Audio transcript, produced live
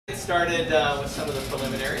Get started with some of the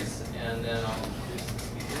preliminaries, and then I'll introduce the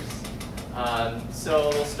speakers. So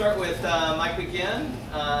we'll start with Mike again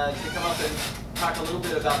to come up and talk a little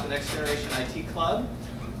bit about the Next Generation IT Club.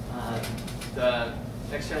 The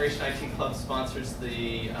Next Generation IT Club sponsors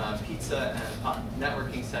the pizza and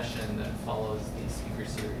networking session that follows the speaker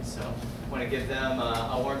series. So I want to give them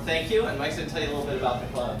a warm thank you, and Mike's going to tell you a little bit about the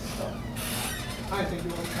club. So. Hi, thank you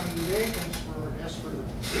all for coming today. Thanks for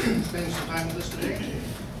spending some time with us today.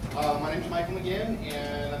 My name is Michael McGinn,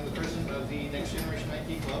 and I'm the president of the Next Generation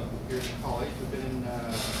IT Club here at the college. We've been in the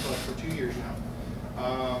club for 2 years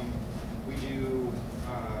now. We do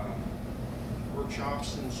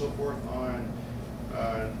workshops and so forth on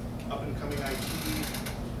up-and-coming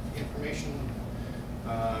IT information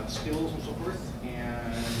skills and so forth,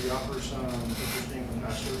 and we offer some interesting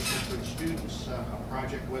services for the students, a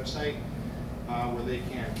project website where they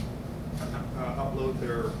can upload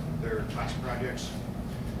their class projects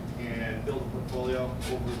and build a portfolio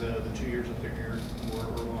over the 2 years that they're here, or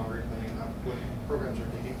longer, depending on what programs they're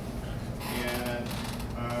taking.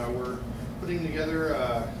 And we're putting together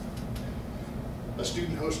a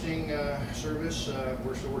student hosting service.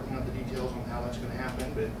 We're still working out the details on how that's going to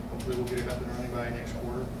happen, but hopefully we'll get it up and running by next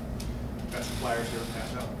quarter. Got some flyers there to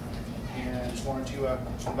pass out. And just wanted to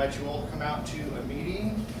invite you all to come out to a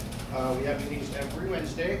meeting. We have meetings every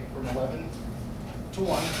Wednesday from 11 to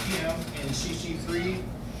 1 p.m. in CC3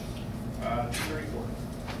 234.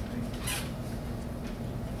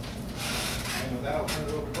 And with that, I'll turn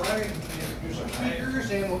it over to Brian to introduce our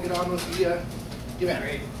speakers, and we'll get on with the event.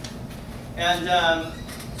 Great. And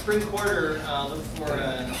spring quarter, look for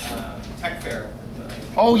a tech fair.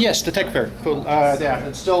 Oh yes, the tech fair. Cool. Yeah,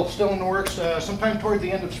 it's still in the works. Sometime toward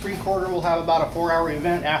the end of spring quarter, we'll have about a 4-hour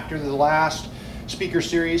event after the last speaker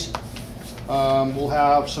series. We'll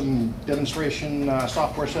have some demonstration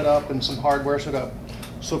software set up and some hardware set up,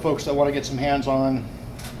 so folks that want to get some hands-on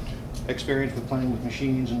experience with playing with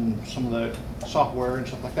machines and some of the software and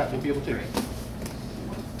stuff like that will be able to.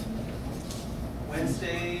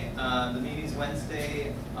 Wednesday, the meeting's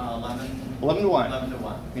Wednesday, 11 to 1. 11 to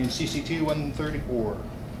 1. In CC2 134. I'm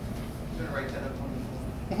going to write that up on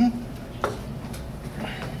the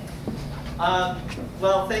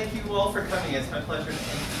well, thank you all for coming. It's my pleasure to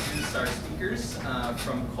introduce our speakers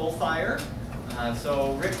from Colefire.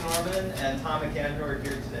 So Rick Norman and Tom McAndrew are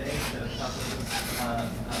here today to talk with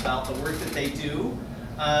us about the work that they do.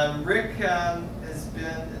 Rick has been,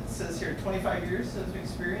 it says here, 25 years of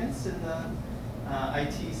experience in the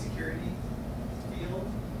IT security field,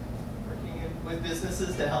 working with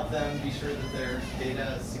businesses to help them be sure that their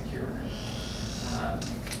data is secure.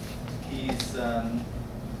 He's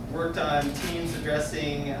worked on teams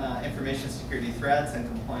addressing information security threats and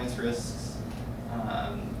compliance risks,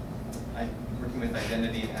 working with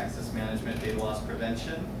identity and access management, data loss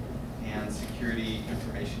prevention, and security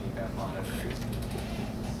information event monitoring.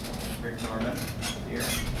 So, Rick Norman here.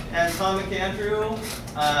 And Tom McAndrew,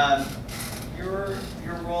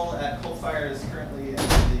 your role at Colefire is currently as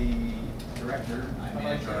the director. I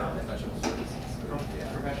manage our professional services.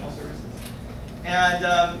 Professional services.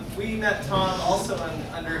 And we met Tom also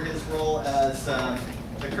under his role as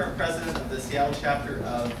the current president of the Seattle chapter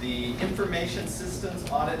of the Information Systems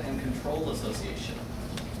Audit and Control Association,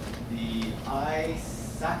 the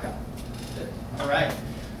ISACA. All right,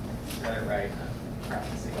 got it right.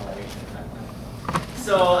 Practicing all week.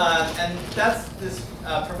 So, and that's this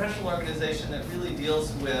professional organization that really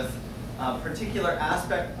deals with a particular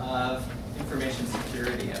aspect of information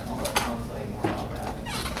security, and I'll tell you more about that.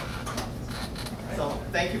 So,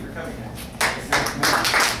 thank you for coming.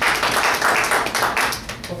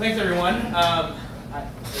 Well, thanks everyone.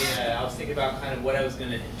 I was thinking about kind of what I was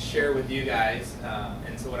going to share with you guys,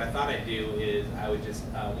 and so what I thought I'd do is I would just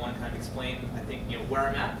want to kind of explain, I think, where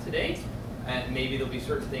I'm at today. And maybe there'll be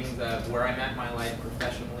certain things of where I'm at in my life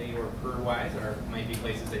professionally or career-wise, or might be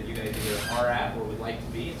places that you guys either are at or would like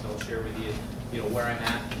to be. So I'll share with you, where I'm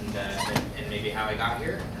at and maybe how I got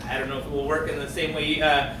here. I don't know if it will work in the same way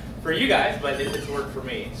for you guys, but it's worked for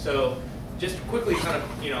me. So just quickly, kind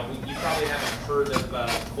of, you probably haven't heard of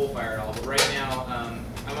Colefire at all, but right now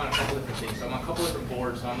I'm on a couple different things. So I'm on a couple different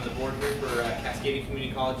boards. So I'm on the board here for Cascadia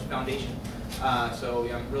Community College Foundation. So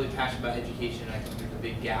I'm really passionate about education. I think there's a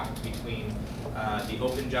big gap between the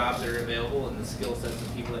open jobs that are available and the skill sets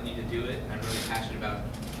of people that need to do it. And I'm really passionate about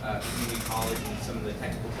community college and some of the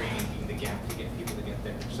technical training being the gap to get people to get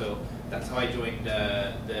there. So that's how I joined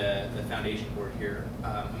the foundation board here.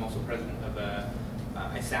 I'm also president of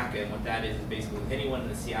ISACA, and what that is basically anyone in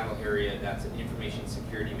the Seattle area that's an information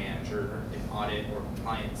security manager, an audit, or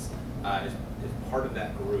compliance is part of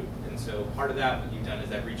that group. And so part of that, what you've done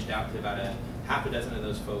is I've reached out to about half a dozen of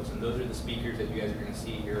those folks, and those are the speakers that you guys are going to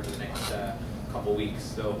see here over the next couple weeks.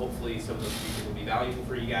 So hopefully some of those speakers will be valuable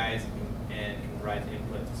for you guys and can provide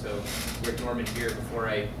input. So Rick Norman here, before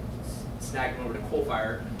I snagged him over to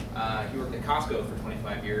Colefire, he worked at Costco for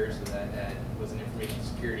 25 years, so that was an information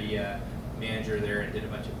security manager there and did a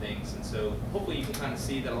bunch of things. And so hopefully you can kind of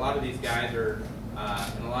see that a lot of these guys are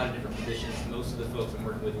in a lot of different positions. Most of the folks I'm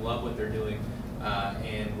working with love what they're doing,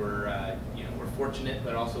 and we're fortunate,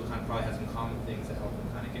 but also kind of probably have some common things that help them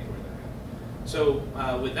kind of get where they're at. So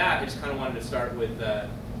with that, I just kind of wanted to start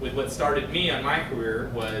with what started me on my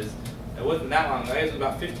career. It wasn't that long ago. It was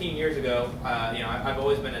about 15 years ago. I've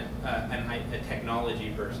always been a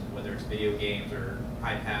technology person, whether it's video games or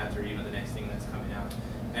iPads or the next thing that's coming out.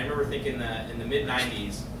 And I remember thinking that in the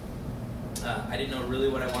mid-90s, I didn't know really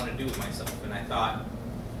what I wanted to do with myself, and I thought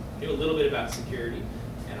I knew a little bit about security,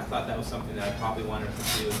 and I thought that was something that I probably wanted to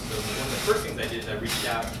pursue. And so one of the first things I did is I reached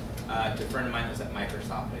out to a friend of mine that was at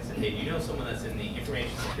Microsoft. I said, hey, do you know someone that's in the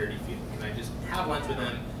information security field? Can I just have lunch with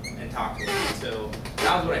them and talk to them? And so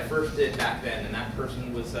that was what I first did back then, and that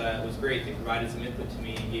person was great. They provided some input to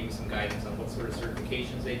me and gave me some guidance on what sort of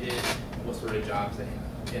certifications they did, and what sort of jobs they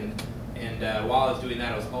had. And while I was doing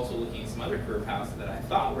that, I was also looking at some other career paths that I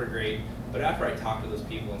thought were great, but after I talked to those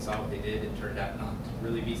people and saw what they did, it turned out not to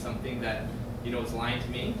really be something that was aligned to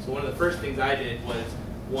me. So one of the first things I did was,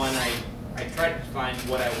 one, I tried to find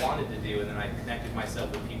what I wanted to do, and then I connected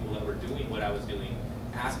myself with people that were doing what I was doing,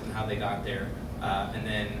 asked them how they got there, and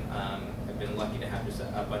then I've been lucky to have just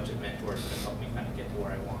a bunch of mentors that have helped me kind of get to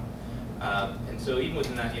where I want. And so even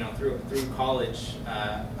within that, through college,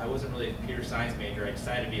 I wasn't really a computer science major. I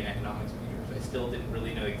decided to be an economics major. So I still didn't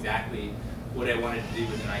really know exactly what I wanted to do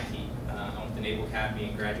within IT. I went to the Naval Academy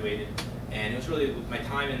and graduated, and it was really with my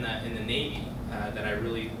time in the Navy that I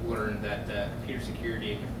really learned that computer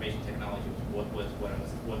security and information technology was what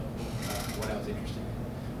I was interested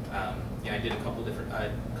in. I did a couple of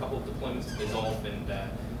deployments to the Gulf, and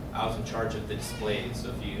I was in charge of the displays. So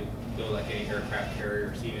if you go like any aircraft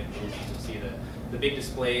carrier or see it in movies, you'll see the big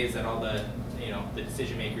displays that all the the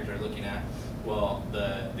decision makers are looking at. Well,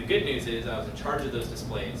 the good news is I was in charge of those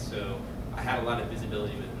displays, so I had a lot of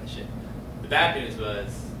visibility within the ship. The bad news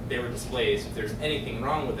was they were displays. If there's anything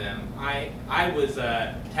wrong with them, I was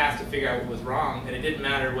tasked to figure out what was wrong, and it didn't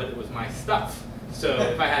matter whether it was my stuff. So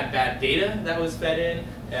if I had bad data that was fed in,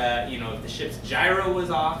 if the ship's gyro was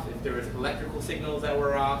off, if there was electrical signals that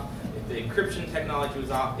were off, if the encryption technology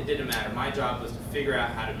was off, it didn't matter. My job was to figure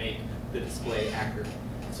out how to make the display accurate.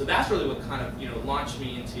 So that's really what kind of launched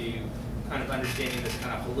me into kind of understanding this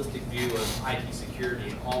kind of holistic view of IT security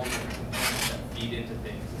and all the different components that feed into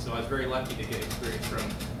things. And so I was very lucky to get experience from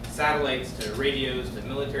satellites to radios to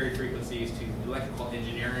military frequencies to electrical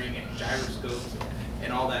engineering and gyroscopes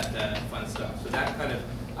and all that fun stuff. So that kind of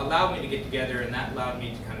allowed me to get together, and that allowed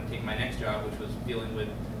me to kind of take my next job, which was dealing with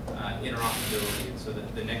interoperability. And so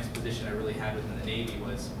the next position I really had within the Navy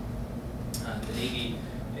was the Navy.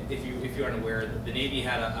 If you aren't aware, the Navy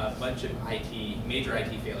had a bunch of major IT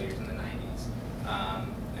failures in the 90s,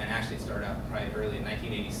 and actually started out probably early in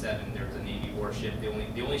 1987. There was a Navy warship.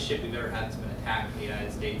 The only ship we've ever had that's been attacked in the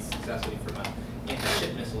United States successfully from an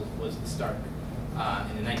anti-ship missile was the Stark.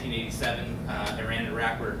 And in 1987, Iran and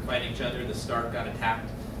Iraq were fighting each other. The Stark got attacked,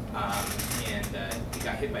 and it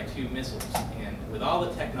got hit by 2 missiles. And with all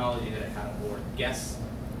the technology that it had on board, guess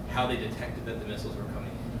how they detected that the missiles were coming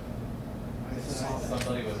in?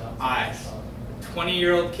 Somebody was up.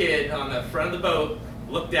 20-year-old kid on the front of the boat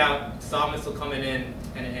looked out, saw a missile coming in,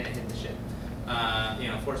 and it hit the ship.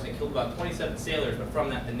 Unfortunately, it killed about 27 sailors. But from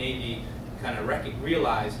that, the Navy kind of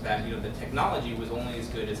realized that the technology was only as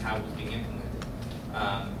good as how it was being implemented.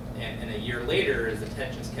 And a year later, as the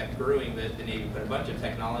tensions kept brewing, the Navy put a bunch of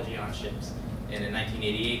technology on ships. And in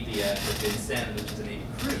 1988, the Vincennes, which is a Navy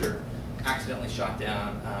cruiser, accidentally shot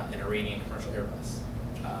down an Iranian commercial Airbus.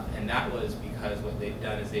 And that was because what they'd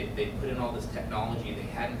done is they put in all this technology. They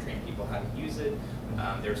hadn't trained people how to use it.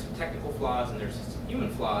 There were some technical flaws and there's some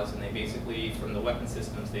human flaws. And they basically, from the weapon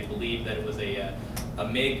systems, they believed that it was an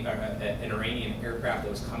Iranian aircraft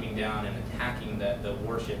that was coming down and attacking the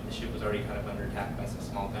warship. The ship was already kind of under attack by some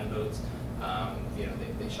small gunboats.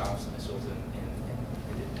 They shot off some missiles and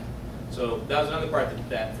did that. So that was another part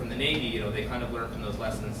that from the Navy, they kind of learned from those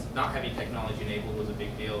lessons. Not having technology enabled was a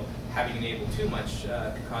big deal. Having enabled too much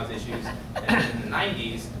could cause issues. And then in the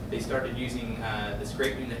 90s, they started using this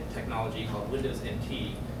great new technology called Windows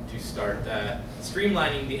NT to start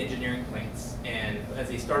streamlining the engineering plants. And as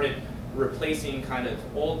they started replacing kind of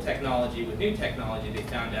old technology with new technology, they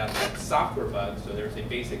found out that software bugs, so there's a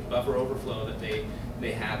basic buffer overflow that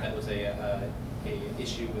they had that was a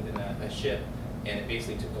issue within a ship. and it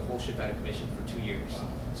basically took the whole ship out of commission for 2 years.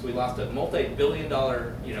 So we lost a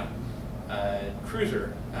multi-billion-dollar,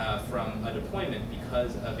 cruiser from a deployment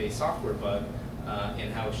because of a software bug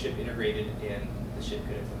in how a ship integrated and the ship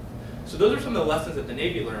could have. So those are some of the lessons that the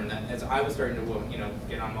Navy learned. That as I was starting to,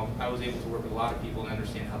 get on, I was able to work with a lot of people and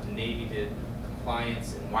understand how the Navy did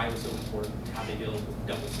compliance and why it was so important, how they dealt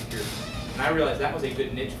with security. And I realized that was a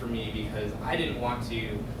good niche for me because I didn't want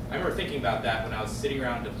to. I remember thinking about that when I was sitting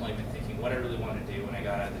around deployment, thinking what I really want to do when I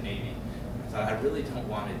got out of the Navy. I thought I really don't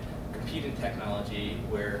want to compete in technology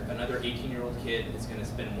where another 18-year-old kid is going to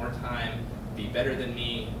spend more time, be better than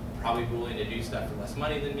me, probably willing to do stuff for less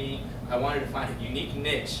money than me. I wanted to find a unique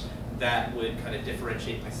niche that would kind of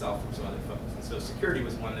differentiate myself from some other folks. And so security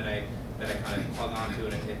was one that I kind of clung on to,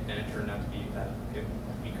 and it turned out to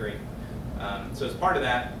be great. So as part of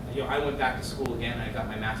that, I went back to school again, and I got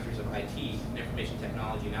my master's of IT in information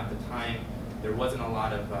technology. And at the time, there wasn't a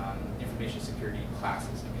lot of information security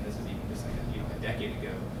classes. I mean, this is even just like a decade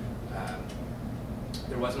ago.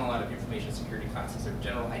 There wasn't a lot of information security classes. There were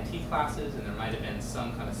general IT classes, and there might have been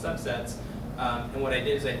some kind of subsets. And what I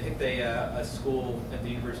did is I picked a school at the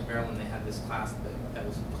University of Maryland. They had this class that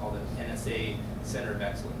was called an NSA Center of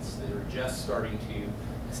Excellence. They were just starting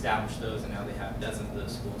to establish those, and now they have dozens of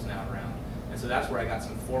those schools now around. And so that's where I got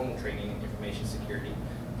some formal training in information security.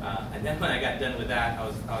 And then when I got done with that, I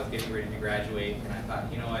was getting ready to graduate, and I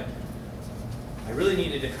thought, you know what? I really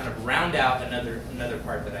needed to kind of round out another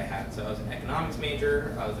part that I had. So I was an economics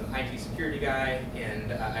major, I was an IT security guy,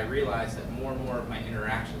 and I realized that more and more of my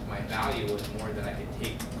interactions, my value was more that I could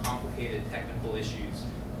take complicated technical issues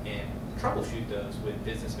and troubleshoot those with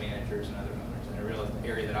business managers and other owners. And I realized the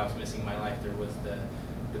area that I was missing in my life there was the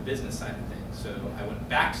business side of things. So I went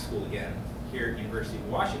back to school again here at University of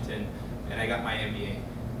Washington, and I got my MBA.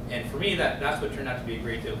 And for me, that's what turned out to be a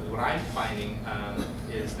great deal, because what I'm finding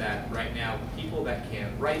is that right now, people that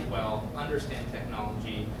can write well, understand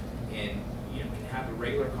technology, and can have a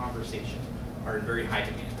regular conversation are in very high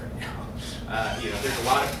demand right now. There's a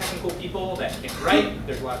lot of technical people that can write.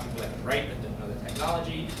 There's a lot of people that can write but don't know the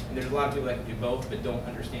technology, and there's a lot of people that can do both but don't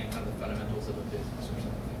understand kind of the fundamentals of a business or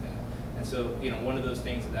something like that. And so, one of those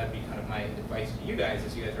things that'd be kind of my advice to you guys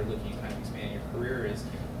as you guys are looking to kind of expand your career is,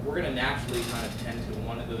 we're going to naturally kind of tend to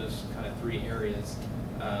one of those kind of three areas,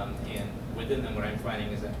 and within them what I'm finding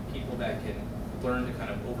is that people that can learn to kind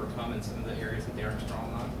of overcome in some of the areas that they aren't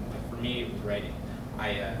strong on. Like for me, it was writing.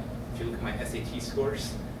 If you look at my SAT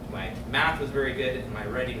scores, my math was very good and my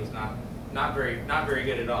writing was not very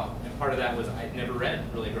good at all. And part of that was I'd never read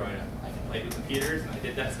really growing up. I played with computers and I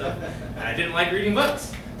did that stuff, and I didn't like reading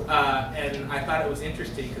books. And I thought it was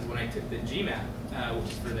interesting because when I took the GMAT,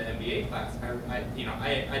 which is for the MBA class, I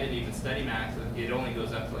didn't even study math. It only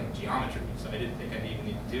goes up to like geometry, so I didn't think I'd even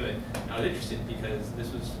need to do it. And I was interested because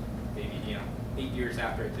this was maybe 8 years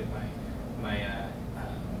after I took my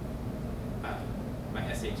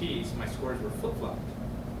SATs. My scores were flip-flopped.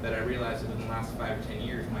 That I realized that within the last 5 or 10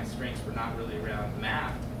 years, my strengths were not really around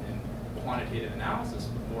math and quantitative analysis,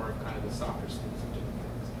 but more of kind of the softer skills.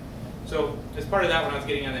 So as part of that, when I was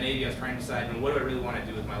getting out of the Navy, I was trying to decide, what do I really want to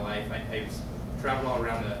do with my life? I traveled all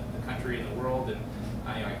around the country and the world, and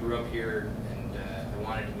I grew up here, and I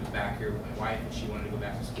wanted to move back here with my wife, and she wanted to go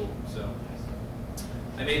back to school. So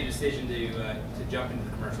I made a decision to jump into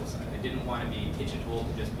the commercial side. I didn't want to be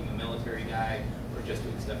pigeonholed to just being a military guy or just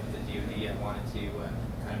doing stuff with the DoD. I wanted to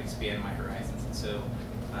kind of expand my horizons. And so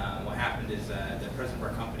what happened is the president of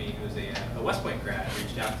our company, who was a West Point grad,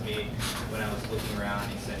 reached out to me when I was looking around.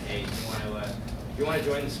 He said, "Hey, you want to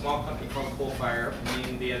join the small company called Colefire?" Me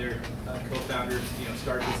and the other co-founders,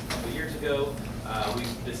 started this a couple of years ago.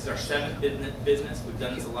 This is our 7th business. We've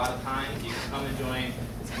done this a lot of times. You can come and join.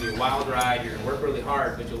 It's going to be a wild ride. You're going to work really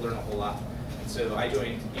hard, but you'll learn a whole lot. And so I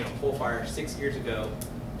joined, Colefire 6 years ago,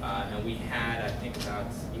 and we had, I think, about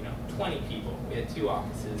 20 people. We had 2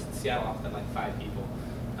 offices. The Seattle office had like 5 people.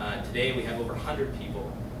 Today we have over 100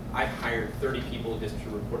 people. I've hired 30 people just to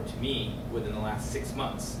report to me within the last 6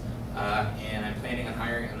 months, and I'm planning on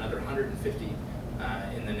hiring another 150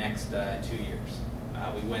 in the next 2 years.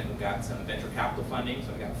 We went and got some venture capital funding,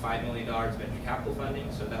 so we got $5 million venture capital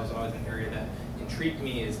funding. So that was always an area that intrigued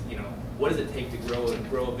me. Is what does it take to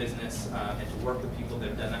grow a business and to work with people that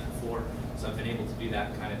have done that before? So I've been able to do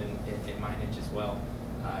that kind of in my niche as well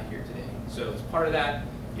here today. So as part of that,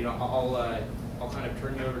 I'll kind of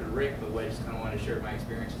turn you over to Rick, but I just kind of wanted to share my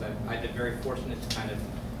experiences. I've been very fortunate to kind of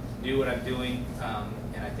do what I'm doing,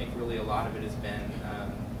 and I think really a lot of it has been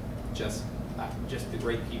just the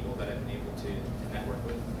great people that I've been able to network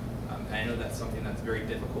with. And I know that's something that's very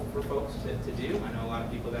difficult for folks to do. I know a lot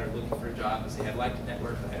of people that are looking for a job and say, I'd like to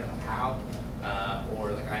network, but I don't know how.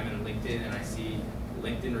 Or like I'm in LinkedIn and I see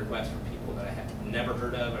LinkedIn requests from people that I have never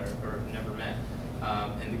heard of or never met.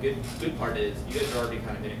 And the good part is you guys are already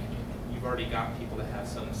kind of in a community. You've already got people that have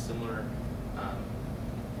some similar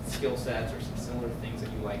skill sets or some similar things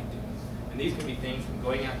that you like doing. And these can be things from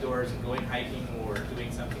going outdoors and going hiking or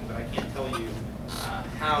doing something, but I can't tell you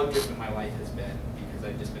how different my life has been, because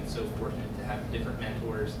I've just been so fortunate to have different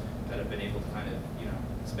mentors that have been able to kind of,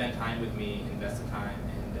 spend time with me, invest the time,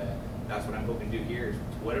 and that's what I'm hoping to do here, is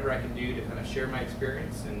whatever I can do to kind of share my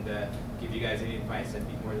experience and give you guys any advice, I'd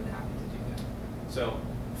be more than happy to do that. So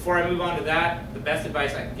before I move on to that, the best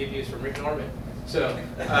advice I can give you is from Rick Norman. So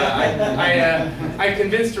I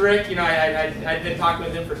convinced Rick, I'd been talking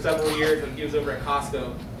with him for several years, and he was over at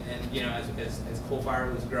Costco. And as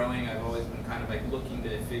Colefire was growing, I've always been kind of like looking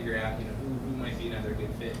to figure out who might be another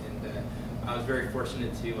good fit. And I was very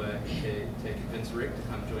fortunate to convince Rick to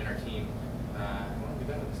come join our team. How long have we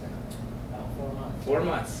been with this now? About 4 months. 4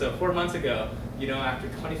 months. So 4 months ago, after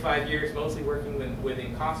 25 years mostly working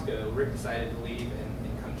within Costco, Rick decided to leave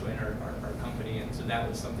and come join our company. And so that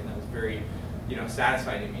was something that was very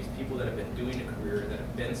satisfying to me. Is people that have been doing a career, that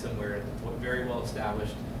have been somewhere very well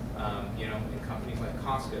established, in companies like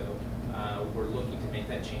Costco, we're looking to make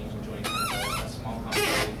that change and join a small company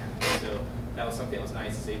that we have. So that was something that was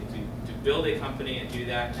nice, to able to build a company and do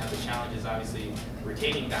that. Now the challenge is obviously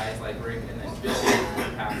retaining guys like Rick and then building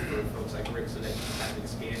a path for folks like Rick so that you can kind of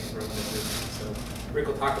expand and grow their business. So Rick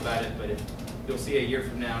will talk about it, but you'll see a year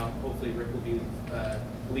from now, hopefully Rick will be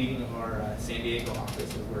leading our San Diego office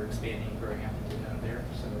as we're expanding and growing out into down there.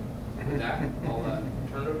 So with that, I'll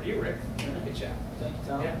turn it over to you, Rick. Good chat. Thank you,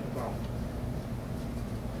 Tom. Yeah, no problem.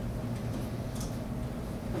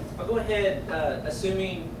 I'll go ahead,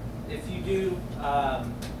 assuming if you do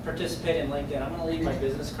participate in LinkedIn, I'm going to leave my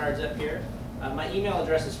business cards up here. My email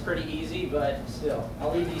address is pretty easy, but still,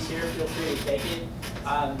 I'll leave these here. Feel free to take it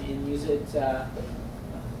and use it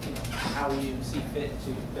how you see fit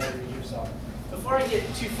to better yourself. Before I get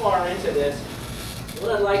too far into this,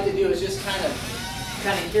 what I'd like to do is just kind of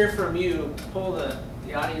hear from you, pull the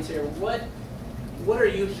audience here. What are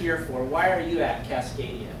you here for? Why are you at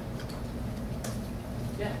Cascadia?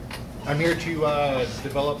 Yeah. I'm here to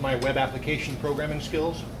develop my web application programming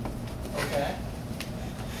skills. Okay.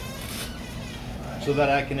 So that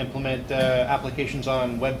I can implement applications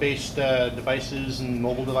on web-based devices and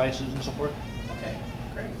mobile devices and so forth. Okay,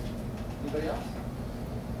 great. Anybody else?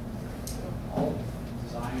 All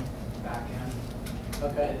design, back end.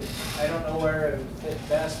 Okay. I don't know where it would fit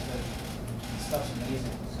best, but this stuff's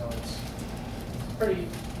amazing. So it's pretty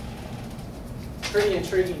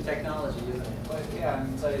intriguing technology, isn't it? But yeah,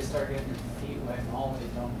 until you start getting your feet wet and all, you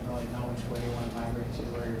don't really know which way you want to migrate to,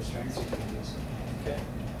 where your strengths are going to be. Okay.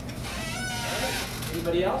 All right.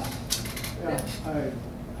 Anybody else? Yeah,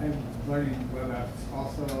 I'm learning web apps.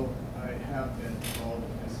 Also, I have been involved in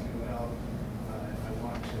SQL. I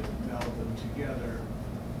want to meld them together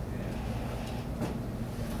and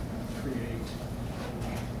create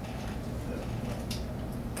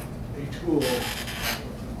a tool to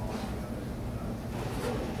put them all together.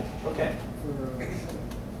 Okay.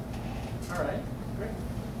 All right. Great.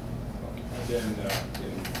 I've been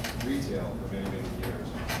in retail for many, many years.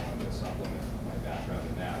 I wanted to supplement my background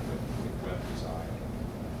in that with web design,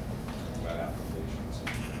 web applications,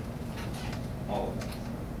 and all of that.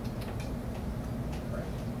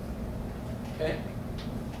 Okay.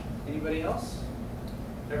 Anybody else?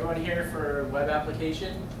 Everyone here for web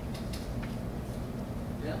application?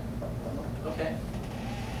 Yeah? Okay.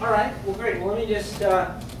 All right. Well, great. Well, let me just,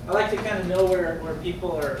 I like to kind of know where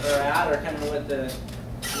people are at, or kind of where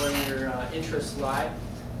your interests lie.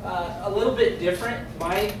 A little bit different.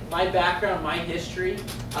 My background, my history,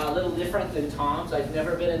 a little different than Tom's. I've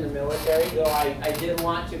never been in the military, though I did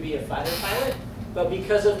want to be a fighter pilot. But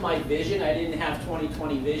because of my vision, I didn't have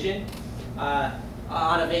 20/20 vision.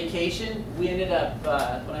 On a vacation, we ended up,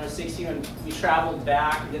 when I was 16, we traveled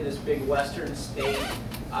back and did this big western state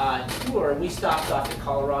tour. We stopped off at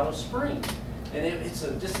Colorado Springs. And it's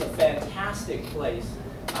just a fantastic place.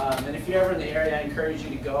 And if you're ever in the area, I encourage you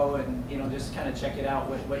to go and just kind of check it out,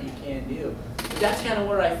 what you can do. But that's kind of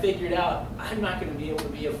where I figured out I'm not going to be able to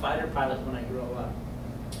be a fighter pilot when I grow up.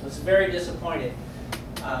 I was very disappointed.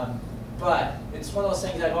 But it's one of those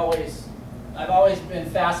things I've always been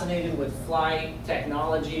fascinated with flight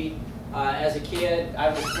technology. As a kid, I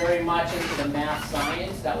was very much into the math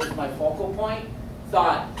science. That was my focal point.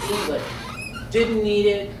 Thought English. Didn't need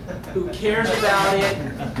it. Who cares about it?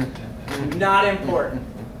 Not important.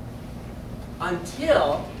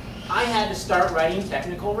 Until I had to start writing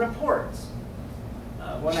technical reports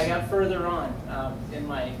when I got further on in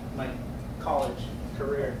my college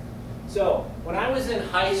career. So when I was in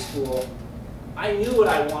high school, I knew what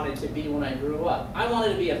I wanted to be when I grew up. I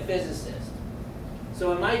wanted to be a physicist.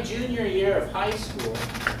 So in my junior year of high school,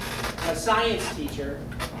 a science teacher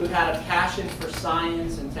who had a passion for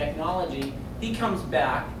science and technology, he comes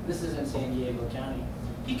back, this is in San Diego County,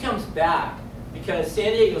 he comes back because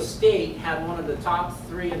San Diego State had one of the top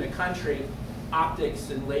 3 in the country optics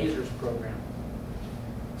and lasers program.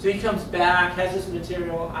 So he comes back, has this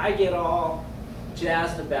material, I get all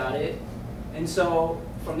jazzed about it, and so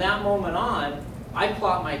from that moment on, I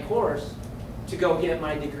plot my course to go get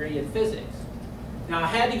my degree in physics. Now I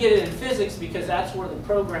had to get it in physics because that's where the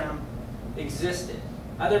program existed.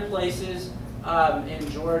 Other places in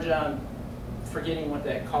Georgia, I'm forgetting what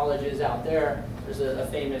that college is out there. There's a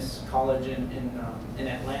famous college in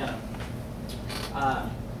Atlanta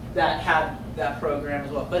that had that program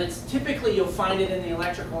as well. But it's typically, you'll find it in the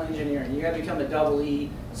electrical engineering. You got to become a double E.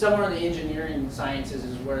 Somewhere in the engineering sciences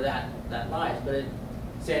is where that lies. But at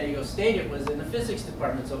San Diego State, it was in the physics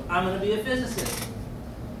department. So I'm going to be a physicist.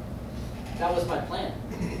 That was my plan.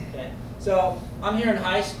 Okay. So I'm here in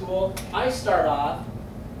high school. I start off,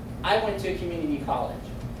 I went to a community college.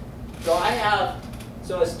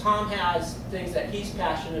 So as Tom has things that he's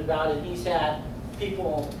passionate about, and he's had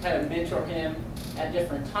people kind of mentor him at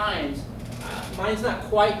different times, mine's not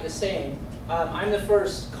quite the same. I'm the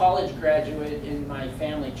first college graduate in my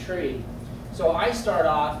family tree. So I start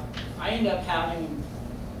off, I end up having,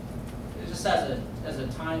 just as a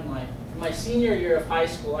timeline, in my senior year of high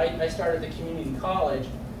school, I started the community college,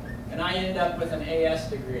 and I ended up with an AS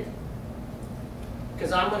degree.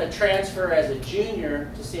 Because I'm going to transfer as a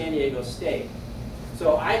junior to San Diego State.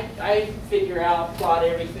 So I figure out, plot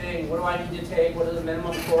everything, what do I need to take, what are the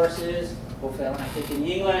minimum courses, hopefully I'm not taking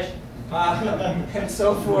English, and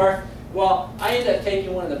so forth. Well, I ended up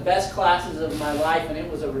taking one of the best classes of my life, and it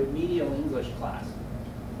was a remedial English class.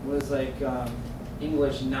 It was like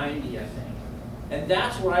English 90, I think. And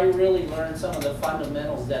that's where I really learned some of the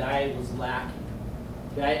fundamentals that I was lacking.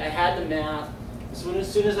 I had the math.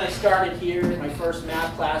 As soon as I started here, my first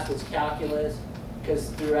math class was calculus, because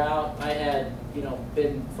throughout I had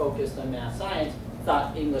been focused on math science,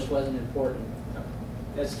 thought English wasn't important.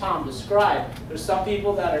 As Tom described, there's some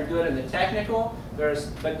people that are good in the technical, but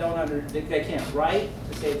they can't write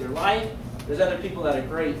to save their life. There's other people that are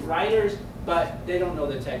great writers, but they don't know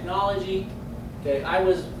the technology. Okay, I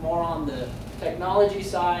was more on the technology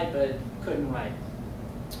side, but couldn't write.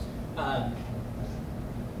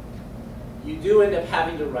 You do end up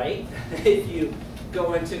having to write if you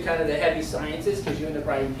go into kind of the heavy sciences, because you end up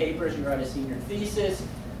writing papers, you write a senior thesis.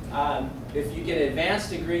 If you get an advanced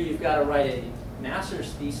degree, you've got to write a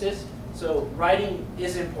master's thesis. So writing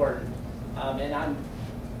is important. And I'm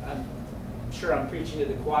sure I'm preaching to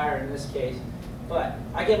the choir in this case. But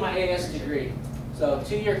I get my AS degree. So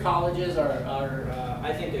two-year colleges are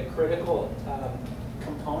I think, a critical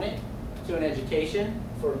component to an education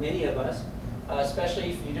for many of us.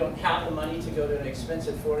 Especially if you don't have the money to go to an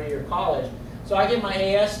expensive 4-year college. So I get my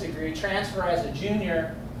AS degree, transfer as a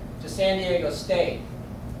junior to San Diego State,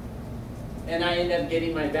 and I end up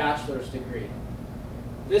getting my bachelor's degree.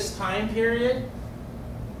 This time period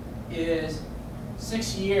is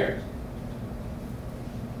 6 years.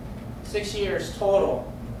 6 years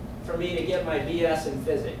total for me to get my BS in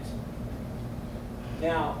physics.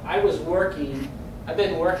 Now, I've been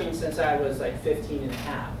working since I was like 15 and a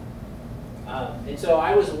half. And so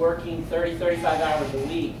I was working 30, 35 hours a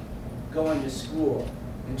week going to school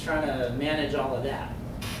and trying to manage all of that.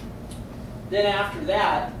 Then after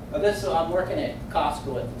that, I'm working at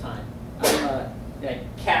Costco at the time. I'm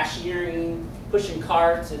cashiering, pushing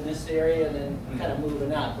carts in this area, and then kind of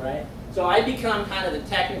moving up, right? So I become kind of the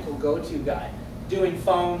technical go-to guy, doing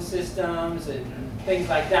phone systems and things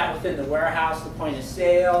like that within the warehouse, the point of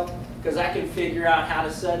sale, because I can figure out how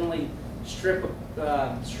to suddenly strip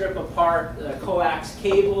apart the coax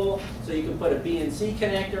cable so you can put a BNC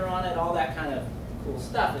connector on it, all that kind of cool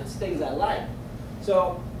stuff. It's things I like.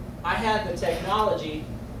 So I had the technology,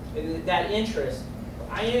 that interest.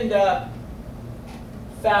 I end up,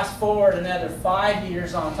 fast forward another 5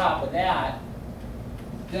 years on top of that,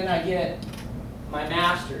 then I get my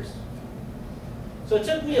master's. So it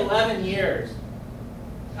took me 11 years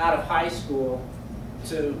out of high school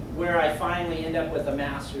to where I finally end up with a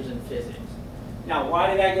master's in physics. Now,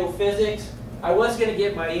 why did I go physics? I was going to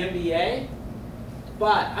get my MBA,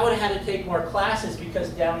 but I would have had to take more classes because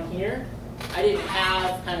down here, I didn't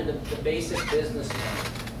have kind of the basic business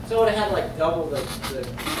one. So I would have had like double the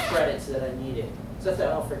credits that I needed. So I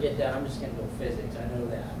thought, oh, forget that, I'm just going to go physics, I know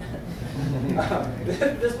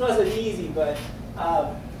that. This wasn't easy, but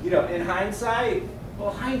you know, in hindsight,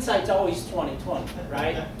 well, hindsight's always 20/20,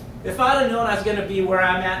 right? If I'd have known I was going to be where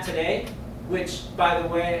I'm at today, which, by the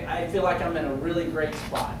way, I feel like I'm in a really great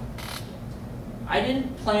spot. I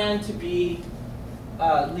didn't plan to be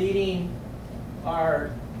leading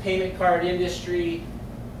our payment card industry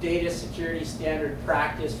data security standard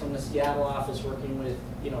practice from the Seattle office, working with,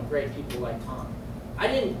 you know, great people like Tom. I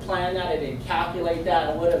didn't plan that. I didn't calculate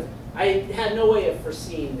that. I had no way of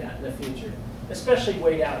foreseeing that in the future, especially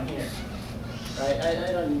way down here. Right? I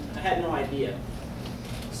had no idea.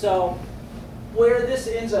 So where this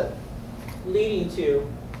ends up leading to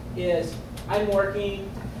is I'm working,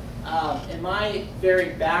 in my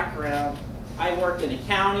very background, I worked in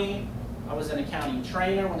accounting. I was an accounting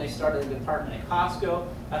trainer when they started the department at Costco.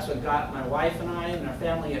 That's what got my wife and I and our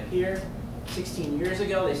family up here. 16 years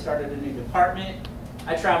ago, they started a new department.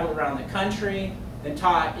 I traveled around the country and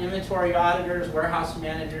taught inventory auditors, warehouse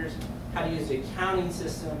managers, how to use the accounting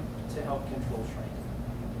system to help control shrink.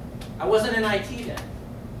 I wasn't in IT then.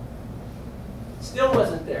 Still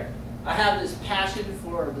wasn't there. I have this passion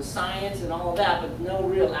for the science and all of that, but no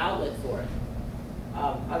real outlet for it,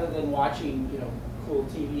 other than watching, you know, cool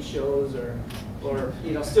TV shows or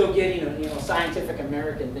you know, still getting, you know, Scientific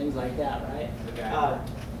American, things like that, right?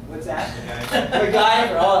 What's that? The guy.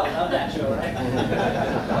 Oh, I love that show, right?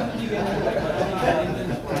 How did you get into accounting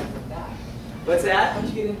inventory from that? What's that? How did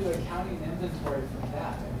you get into accounting inventory from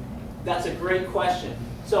that? That's a great question.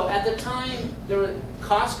 So at the time,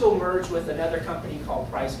 Costco merged with another company called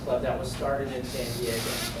Price Club that was started in San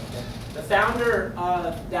Diego. The founder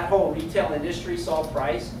of that whole retail industry, Saul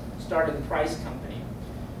Price, started the Price Company.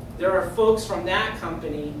 There are folks from that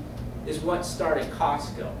company is what started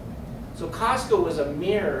Costco. So Costco was a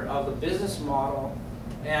mirror of the business model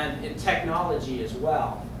and in technology as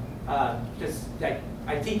well, because like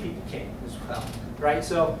IT people came as well, right?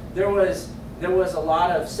 So there was a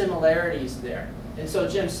lot of similarities there. And so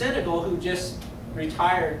Jim Sinegal, who just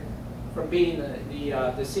retired from being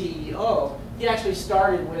the CEO, he actually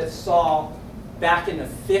started with Saul back in the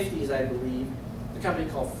 50s, I believe, a company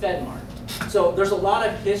called FedMart. So there's a lot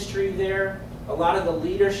of history there, a lot of the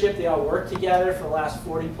leadership, they all worked together for the last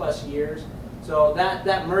 40 plus years. So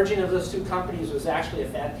that merging of those two companies was actually a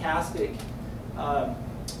fantastic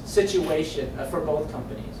situation for both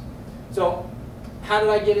companies. So how did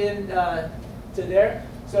I get into there?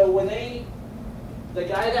 So when the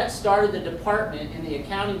guy that started the department in the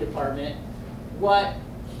accounting department, what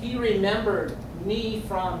he remembered me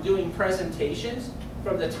from doing presentations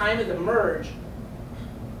from the time of the merge,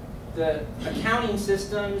 the accounting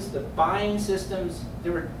systems, the buying systems, they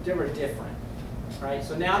were different, right?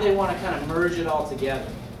 So now they want to kind of merge it all together,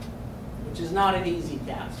 which is not an easy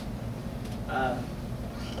task. I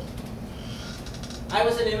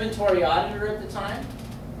was an inventory auditor at the time,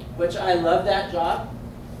 which I loved that job,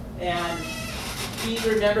 and he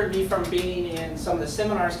remembered me from being in some of the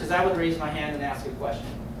seminars because I would raise my hand and ask a question.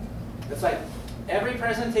 It's like every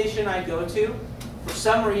presentation I go to, for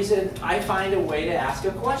some reason, I find a way to ask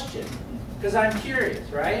a question because I'm curious,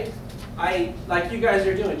 right? Like you guys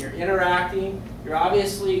are doing, you're interacting, you're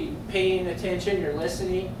obviously paying attention, you're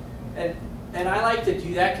listening, and I like to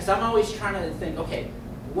do that because I'm always trying to think, okay,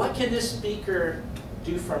 what can this speaker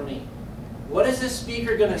do for me? What is this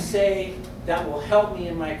speaker going to say that will help me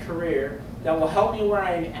in my career, that will help me where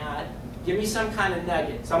I'm at, give me some kind of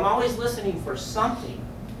nugget? So I'm always listening for something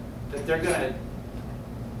that they're going to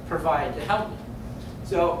provide to help me.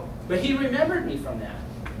 So, but he remembered me from that.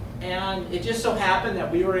 And it just so happened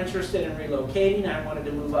that we were interested in relocating. I wanted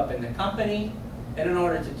to move up in the company. And in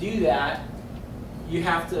order to do that, you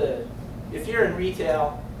have to, if you're in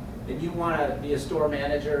retail and you want to be a store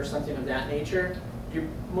manager or something of that nature, you're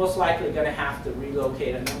most likely going to have to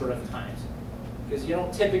relocate a number of times. Because you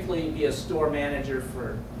don't typically be a store manager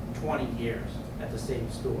for 20 years at the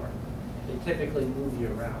same store. They typically move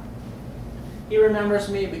you around. He remembers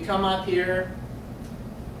me. We come up here.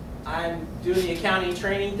 I'm doing the accounting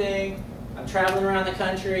training thing. I'm traveling around the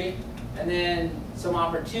country. And then some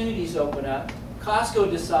opportunities open up.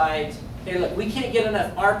 Costco decides, hey, look, we can't get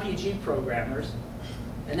enough RPG programmers.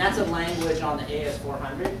 And that's a language on the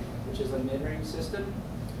AS400, which is a mid-range system.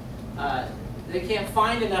 They can't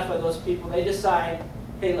find enough of those people. They decide,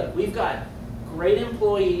 hey, look, we've got great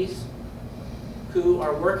employees who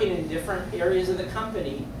are working in different areas of the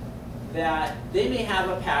company that they may have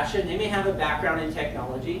a passion, they may have a background in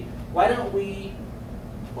technology. Why don't we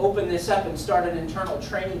open this up and start an internal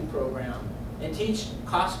training program and teach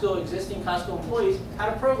existing Costco employees how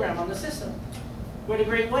to program on the system? quite a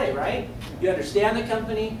great way, right? You understand the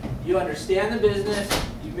company, you understand the business,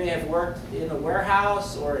 you may have worked in a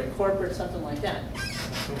warehouse or in corporate, something like that.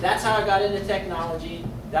 That's how I got into technology.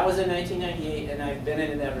 That was in 1998, and I've been in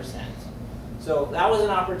it ever since. So that was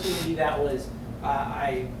an opportunity that was,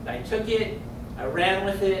 I took it, I ran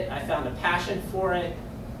with it, I found a passion for it,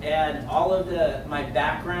 and all of my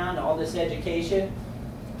background, all this education.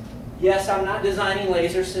 Yes, I'm not designing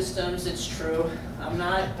laser systems, it's true. I'm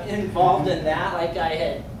not involved in that like I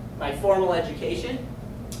had my formal education,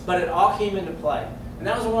 but it all came into play. And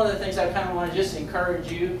that was one of the things I kind of want to just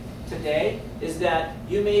encourage you today, is that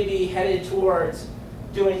you may be headed towards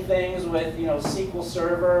doing things with, you know, SQL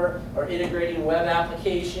Server, or integrating web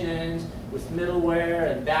applications with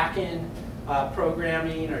middleware and backend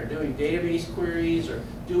programming, or doing database queries, or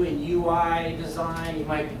doing UI design. You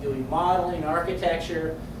might be doing modeling,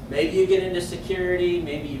 architecture. Maybe you get into security,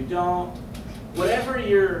 maybe you don't. Whatever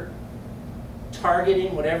you're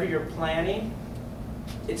targeting, whatever you're planning,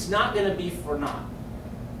 it's not going to be for naught.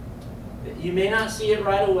 You may not see it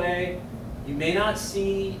right away. You may not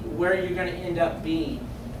see where you're going to end up being.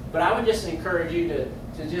 But I would just encourage you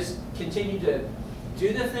to just continue to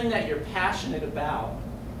do the thing that you're passionate about,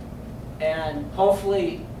 and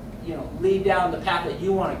hopefully, you know, lead down the path that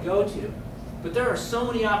you want to go to. But there are so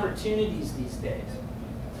many opportunities these days,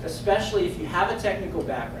 especially if you have a technical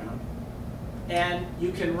background and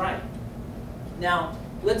you can write. Now,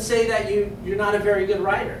 let's say that you're not a very good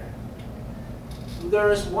writer. There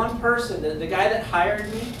is one person, the guy that hired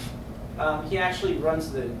me, he actually runs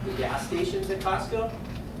the gas stations at Costco.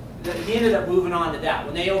 He ended up moving on to that.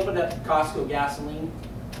 When they opened up Costco gasoline,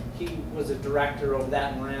 he was a director over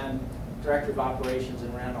that and ran, director of operations,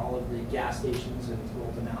 and ran all of the gas stations and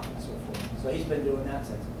rolled them out and so forth. So he's been doing that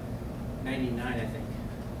since 99, I think,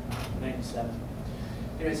 97.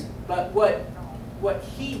 Anyways, but what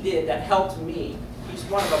he did that helped me, he's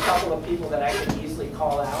one of a couple of people that I can easily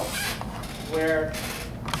call out, where